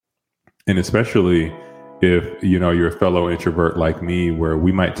And especially if, you're a fellow introvert like me, where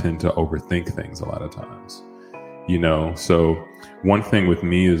we might tend to overthink things a lot of times, So one thing with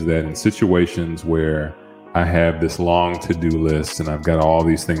me is that in situations where I have this long to-do list and I've got all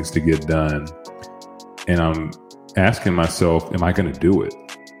these things to get done, and I'm asking myself, am I going to do it?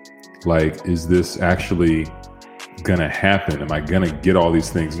 Like, is this actually going to happen? Am I going to get all these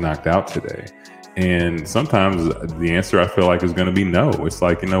things knocked out today? And sometimes the answer I feel like is going to be no. It's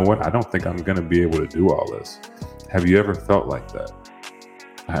like, you know what? I don't think I'm going to be able to do all this. Have you ever felt like that?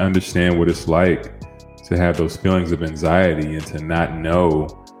 I understand what it's like to have those feelings of anxiety and to not know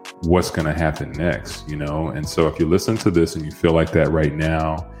what's going to happen next, And so if you listen to this and you feel like that right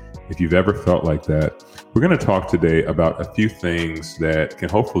now, if you've ever felt like that, we're going to talk today about a few things that can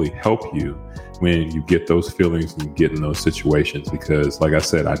hopefully help you when you get those feelings and you get in those situations, because like I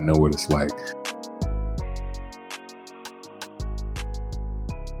said, I know what it's like.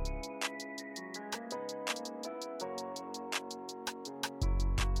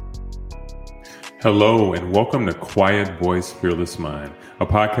 Hello, and welcome to Quiet Voice, Fearless Mind, a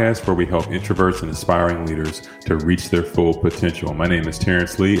podcast where we help introverts and aspiring leaders to reach their full potential. My name is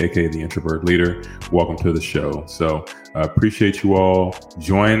Terrence Lee, aka the Introvert Leader. Welcome to the show. So I appreciate you all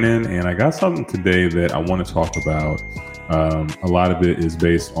joining, and I got something today that I want to talk about. A lot of it is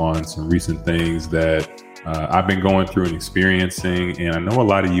based on some recent things that I've been going through and experiencing, and I know a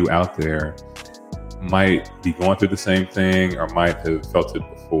lot of you out there might be going through the same thing or might have felt it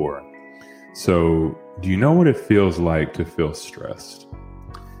before. So, do you know what it feels like to feel stressed?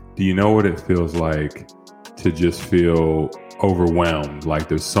 Do you know what it feels like to just feel overwhelmed? Like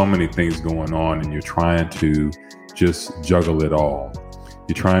there's so many things going on and you're trying to just juggle it all.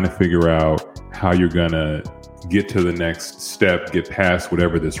 You're trying to figure out how you're going to get to the next step, get past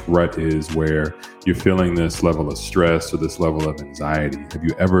whatever this rut is where you're feeling this level of stress or this level of anxiety. Have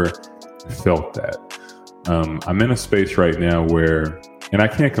you ever felt that? I'm in a space right now where, and I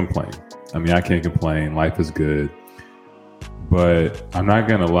can't complain. I can't complain. Life is good. But I'm not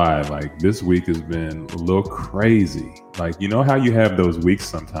going to lie. Like this week has been a little crazy. Like, you know how you have those weeks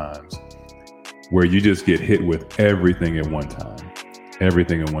sometimes where you just get hit with everything at one time,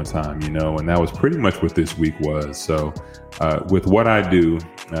 and that was pretty much what this week was. So with what I do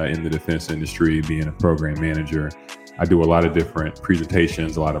in the defense industry, being a program manager, I do a lot of different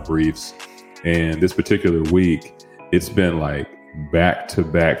presentations, a lot of briefs. And this particular week, it's been like back to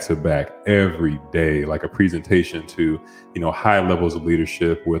back every day, like a presentation to, high levels of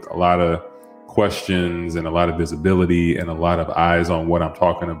leadership with a lot of questions and a lot of visibility and a lot of eyes on what I'm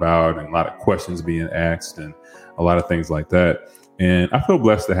talking about and a lot of questions being asked and a lot of things like that. And I feel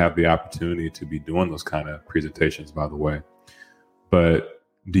blessed to have the opportunity to be doing those kind of presentations, by the way. But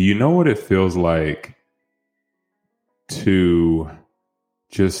do you know what it feels like to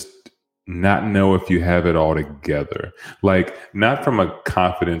just not know if you have it all together? Like not from a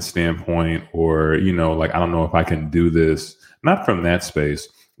confidence standpoint or, like, I don't know if I can do this, not from that space,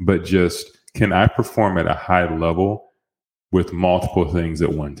 but just, can I perform at a high level with multiple things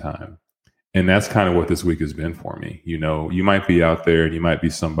at one time? And that's kind of what this week has been for me. You might be out there and you might be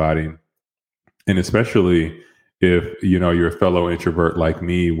somebody, and especially if, you're a fellow introvert like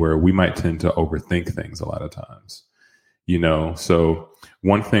me, where we might tend to overthink things a lot of times. So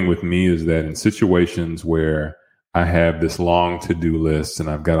one thing with me is that in situations where I have this long to-do list and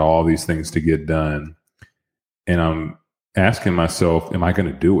I've got all these things to get done, and I'm asking myself, am I going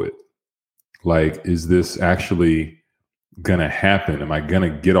to do it? Like, is this actually going to happen? Am I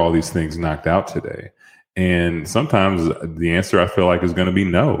going to get all these things knocked out today? And sometimes the answer I feel like is going to be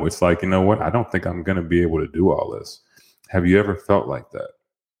no. It's like, you know what? I don't think I'm going to be able to do all this. Have you ever felt like that?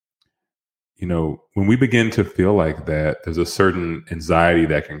 When we begin to feel like that, there's a certain anxiety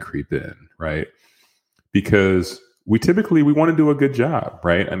that can creep in, right? Because we want to do a good job,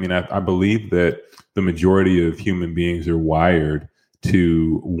 right? I believe that the majority of human beings are wired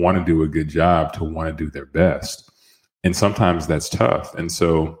to want to do a good job, to want to do their best. And sometimes that's tough. And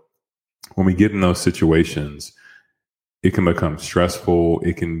so when we get in those situations, it can become stressful.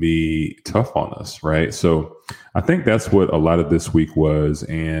 It can be tough on us, right? So I think that's what a lot of this week was.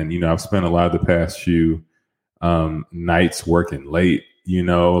 And, I've spent a lot of the past few nights working late,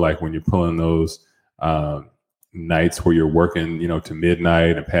 like when you're pulling those nights where you're working, to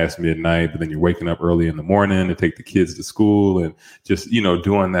midnight and past midnight, but then you're waking up early in the morning to take the kids to school and just,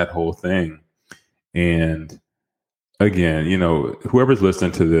 doing that whole thing. And again, whoever's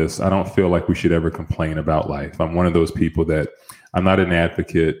listening to this, I don't feel like we should ever complain about life. I'm one of those people that I'm not an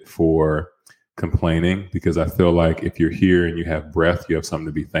advocate for complaining, because I feel like if you're here and you have breath, you have something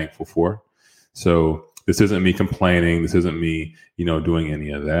to be thankful for. So this isn't me complaining. This isn't me, doing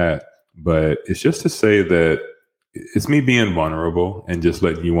any of that. but it's just to say that it's me being vulnerable and just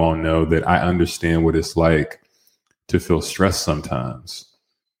letting you all know that I understand what it's like to feel stressed sometimes.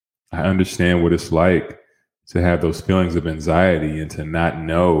 I understand what it's like to have those feelings of anxiety and to not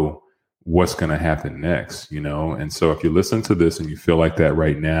know what's going to happen next, And so if you listen to this and you feel like that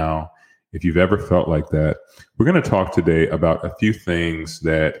right now, if you've ever felt like that, we're going to talk today about a few things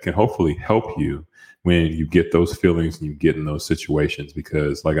that can hopefully help you when you get those feelings and you get in those situations,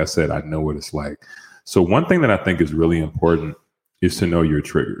 because like I said, I know what it's like. So one thing that I think is really important is to know your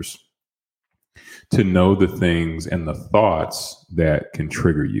triggers, to know the things and the thoughts that can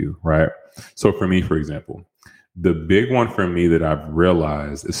trigger you, right? So for me, for example, the big one for me that I've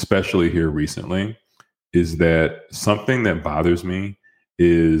realized, especially here recently, is that something that bothers me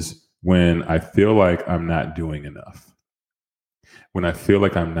is when I feel like I'm not doing enough. When I feel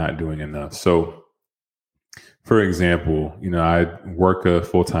like I'm not doing enough. So, for example, I work a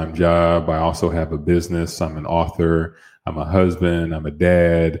full-time job. I also have a business. I'm an author. I'm a husband. I'm a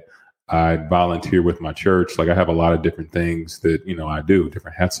dad. I volunteer with my church. Like I have a lot of different things that, I do,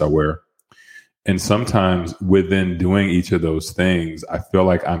 different hats I wear. And sometimes within doing each of those things, I feel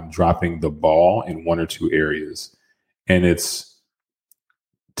like I'm dropping the ball in one or two areas. And it's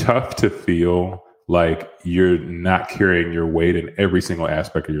tough to feel like you're not carrying your weight in every single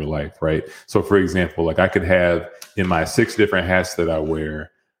aspect of your life, right? So for example, like I could have in my 6 different hats that I wear,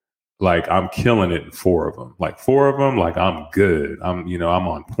 like I'm killing it in 4 of them. Like 4 of them, like I'm good. I'm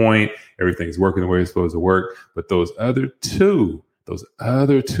on point. Everything's working the way it's supposed to work. But those other two,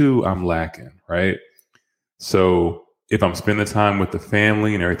 I'm lacking, right? So if I'm spending time with the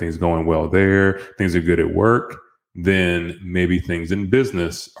family and everything's going well there, things are good at work, then maybe things in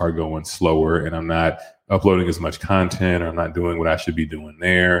business are going slower and I'm not uploading as much content or I'm not doing what I should be doing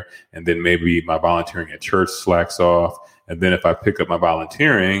there. And then maybe my volunteering at church slacks off. And then if I pick up my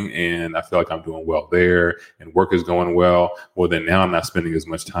volunteering and I feel like I'm doing well there and work is going well, well, then now I'm not spending as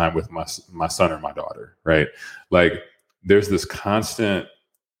much time with my son or my daughter, right? Like there's this constant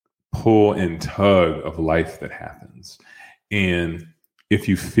pull and tug of life that happens. And if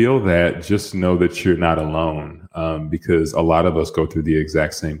you feel that, just know that you're not alone, because a lot of us go through the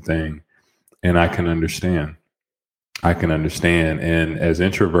exact same thing. And I can understand. And as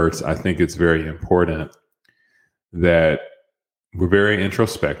introverts, I think it's very important that we're very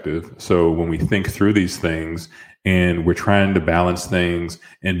introspective. So when we think through these things and we're trying to balance things,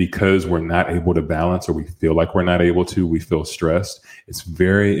 and because we're not able to balance or we feel like we're not able to, we feel stressed. It's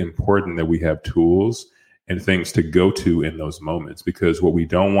very important that we have tools and things to go to in those moments, because what we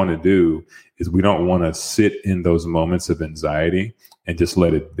don't want to do is we don't want to sit in those moments of anxiety and just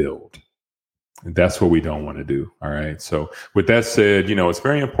let it build. And that's what we don't want to do. All right. So with that said, it's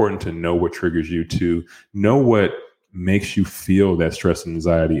very important to know what triggers you, to know what makes you feel that stress and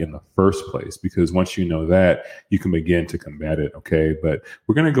anxiety in the first place, because once you know that, you can begin to combat it. Okay. But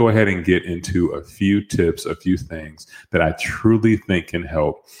we're going to go ahead and get into a few tips, a few things that I truly think can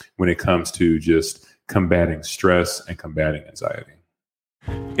help when it comes to just combating stress and combating anxiety.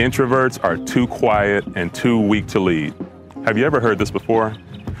 Introverts are too quiet and too weak to lead. Have you ever heard this before?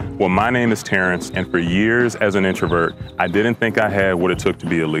 Well, my name is Terrence, and for years as an introvert, I didn't think I had what it took to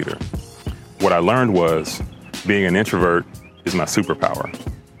be a leader. What I learned was being an introvert is my superpower.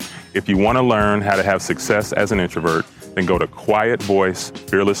 If you want to learn how to have success as an introvert, then go to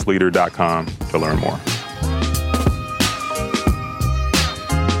quietvoicefearlessleader.com to learn more.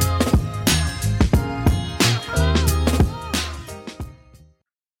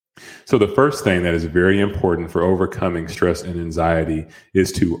 So the first thing that is very important for overcoming stress and anxiety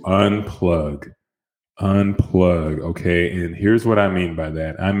is to unplug. Okay. And here's what I mean by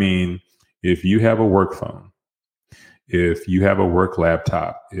that. I mean, if you have a work phone, if you have a work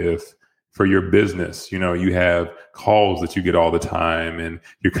laptop, if for your business, you have calls that you get all the time and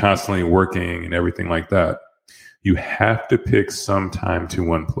you're constantly working and everything like that, you have to pick some time to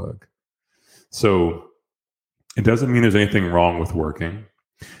unplug. So it doesn't mean there's anything wrong with working.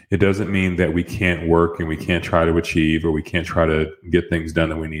 It doesn't mean that we can't work and we can't try to achieve or we can't try to get things done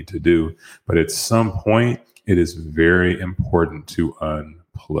that we need to do. But at some point, it is very important to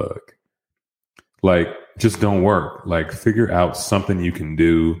unplug. Like, just don't work. Like, figure out something you can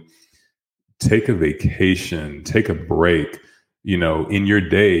do. Take a vacation, take a break, in your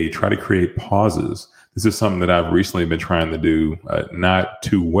day, try to create pauses. This is something that I've recently been trying to do, not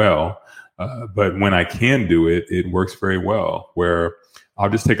too well, but when I can do it, it works very well, where I'll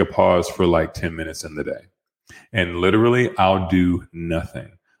just take a pause for like 10 minutes in the day. And literally, I'll do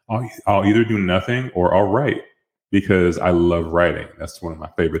nothing. I'll either do nothing or I'll write, because I love writing. That's one of my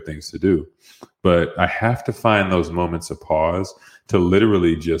favorite things to do. But I have to find those moments of pause to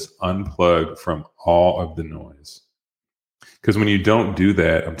literally just unplug from all of the noise. Because when you don't do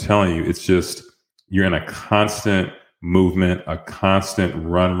that, I'm telling you, it's just, you're in a constant movement, a constant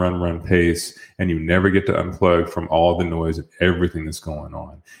run pace, and you never get to unplug from all the noise and everything that's going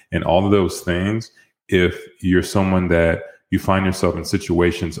on. And all of those things, if you're someone that you find yourself in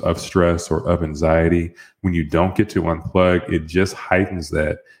situations of stress or of anxiety, when you don't get to unplug, it just heightens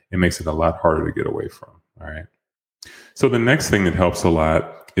that. It makes it a lot harder to get away from. All right. So the next thing that helps a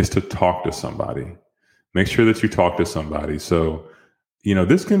lot is to talk to somebody. Make sure that you talk to somebody. So,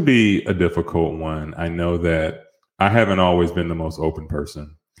 this can be a difficult one. I know that I haven't always been the most open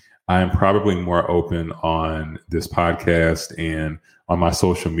person. I am probably more open on this podcast and on my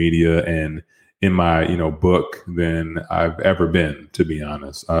social media and in my, book than I've ever been, to be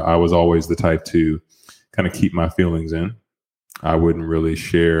honest. I was always the type to kind of keep my feelings in. I wouldn't really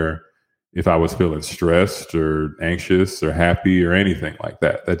share if I was feeling stressed or anxious or happy or anything like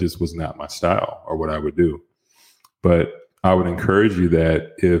that. That just was not my style or what I would do. But I would encourage you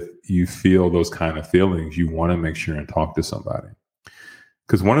that if you feel those kind of feelings, you want to make sure and talk to somebody.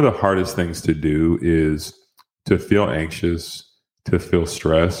 Because one of the hardest things to do is to feel anxious, to feel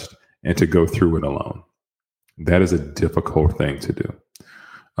stressed, and to go through it alone. That is a difficult thing to do.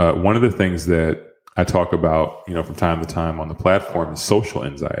 One of the things that I talk about, from time to time on the platform is social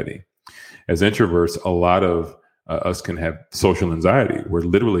anxiety. As introverts, a lot of us can have social anxiety, where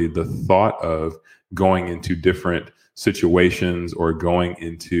literally the thought of going into different situations or going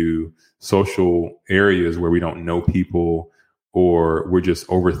into social areas where we don't know people, or we're just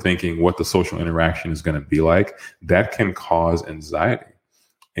overthinking what the social interaction is going to be like, that can cause anxiety.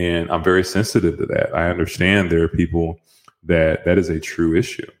 And I'm very sensitive to that. I understand there are people that is a true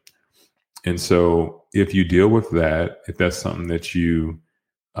issue. And so if you deal with that, if that's something that you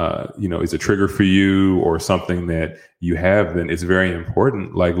is a trigger for you or something that you have, then it's very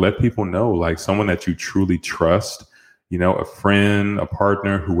important. Like, let people know, like someone that you truly trust, a friend, a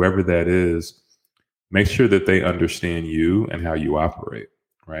partner, whoever that is, make sure that they understand you and how you operate,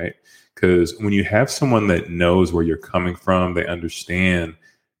 right? Because when you have someone that knows where you're coming from, they understand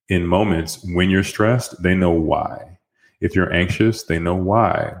in moments when you're stressed, they know why. If you're anxious, they know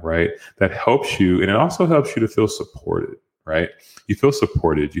why, right? That helps you. And it also helps you to feel supported, right? You feel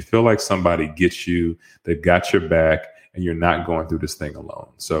supported. You feel like somebody gets you, they've got your back, and you're not going through this thing alone.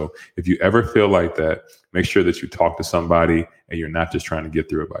 So if you ever feel like that, make sure that you talk to somebody and you're not just trying to get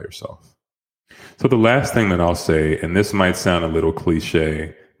through it by yourself. So the last thing that I'll say, and this might sound a little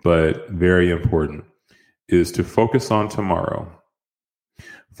cliche, but very important, is to focus on tomorrow.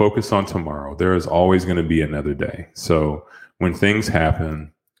 Focus on tomorrow. There is always going to be another day. So when things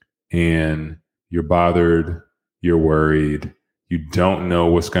happen and you're bothered, you're worried, you don't know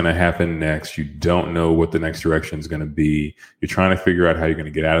what's going to happen next, you don't know what the next direction is going to be, you're trying to figure out how you're going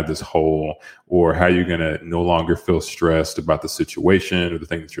to get out of this hole, or how you're going to no longer feel stressed about the situation or the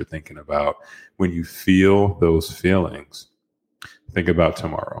thing that you're thinking about. When you feel those feelings, think about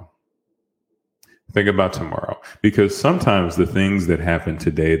tomorrow. Think about tomorrow, because sometimes the things that happen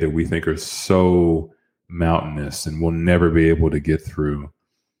today that we think are so mountainous and we'll never be able to get through.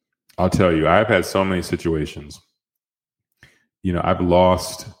 I'll tell you, I've had so many situations. I've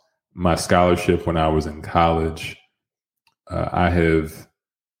lost my scholarship when I was in college. I have,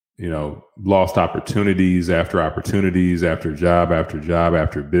 lost opportunities after job after job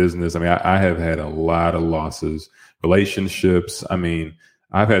after business. I mean, I have had a lot of losses, relationships. I mean,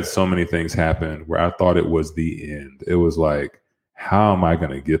 I've had so many things happen where I thought it was the end. It was like, how am I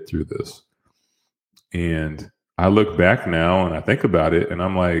going to get through this? And I look back now and I think about it and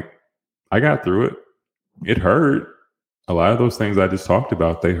I'm like, I got through it. It hurt. A lot of those things I just talked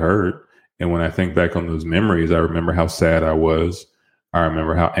about, they hurt. And when I think back on those memories, I remember how sad I was. I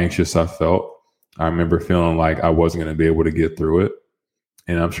remember how anxious I felt. I remember feeling like I wasn't going to be able to get through it.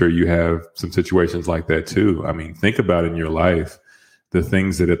 And I'm sure you have some situations like that too. I mean, think about in your life, the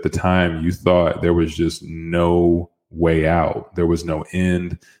things that at the time you thought there was just no way out. There was no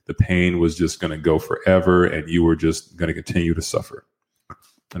end. The pain was just going to go forever and you were just going to continue to suffer.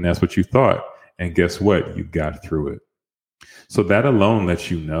 And that's what you thought. And guess what? You got through it. So that alone lets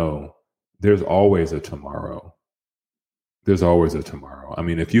you know there's always a tomorrow. There's always a tomorrow. I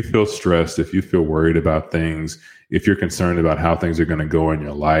mean, if you feel stressed, if you feel worried about things, if you're concerned about how things are going to go in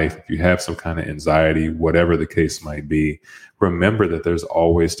your life, if you have some kind of anxiety, whatever the case might be, remember that there's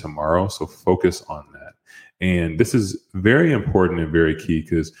always tomorrow. So focus on that. And this is very important and very key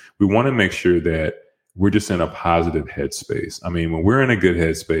because we want to make sure that we're just in a positive headspace. I mean, when we're in a good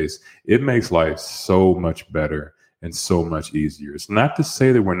headspace, it makes life so much better and so much easier. It's not to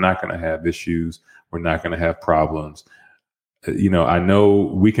say that we're not going to have issues. We're not going to have problems. I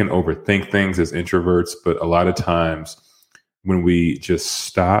know we can overthink things as introverts, but a lot of times when we just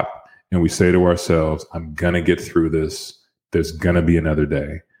stop and we say to ourselves, I'm going to get through this, there's going to be another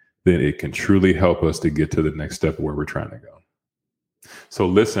day, then it can truly help us to get to the next step where we're trying to go. So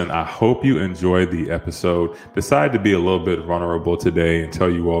listen, I hope you enjoyed the episode. Decided to be a little bit vulnerable today and tell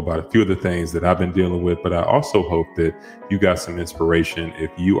you all about a few of the things that I've been dealing with, but I also hope that you got some inspiration.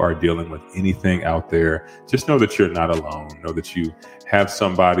 If you are dealing with anything out there, just know that you're not alone. Know that you have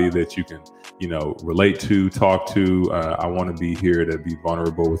somebody that you can, relate to, talk to. I want to be here to be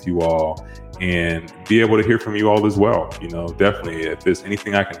vulnerable with you all and be able to hear from you all as well. Definitely, if there's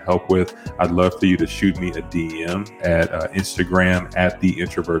anything I can help with, I'd love for you to shoot me a DM at Instagram at The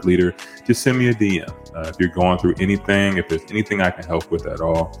Introvert Leader. Just send me a DM if you're going through anything, if there's anything I can help with at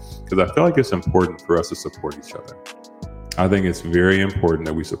all, because I feel like it's important for us to support each other. I think it's very important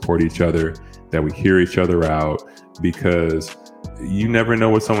that we support each other, that we hear each other out, because you never know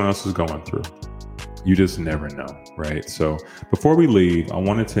what someone else is going through. You just never know, right? So before we leave, I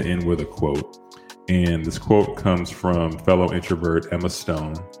wanted to end with a quote. And this quote comes from fellow introvert Emma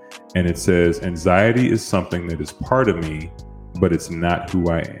Stone. And it says, "Anxiety is something that is part of me, but it's not who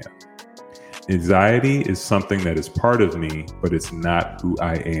I am." Anxiety is something that is part of me, but it's not who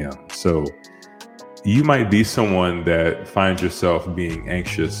I am. So you might be someone that finds yourself being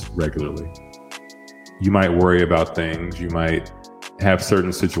anxious regularly. You might worry about things. You might have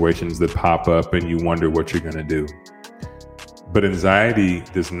certain situations that pop up and you wonder what you're going to do. But anxiety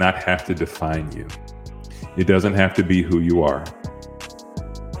does not have to define you. It doesn't have to be who you are.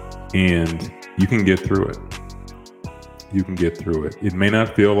 And you can get through it. You can get through it. It may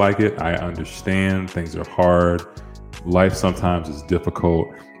not feel like it. I understand things are hard. Life sometimes is difficult.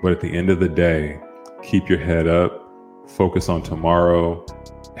 But at the end of the day, keep your head up, focus on tomorrow,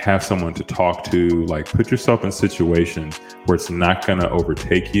 have someone to talk to, put yourself in situations where it's not going to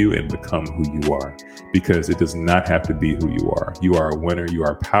overtake you and become who you are, because it does not have to be who you are. You are a winner. You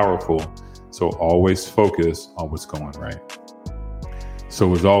are powerful. So always focus on what's going right.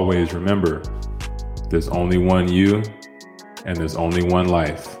 So as always, remember, there's only one you and there's only one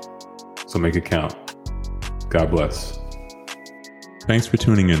life. So make it count. God bless. Thanks for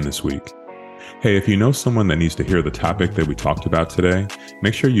tuning in this week. Hey, if you know someone that needs to hear the topic that we talked about today,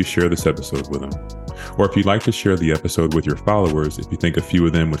 make sure you share this episode with them. Or if you'd like to share the episode with your followers, if you think a few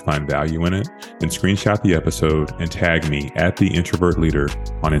of them would find value in it, then screenshot the episode and tag me at The Introvert Leader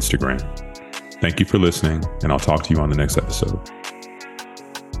on Instagram. Thank you for listening, and I'll talk to you on the next episode.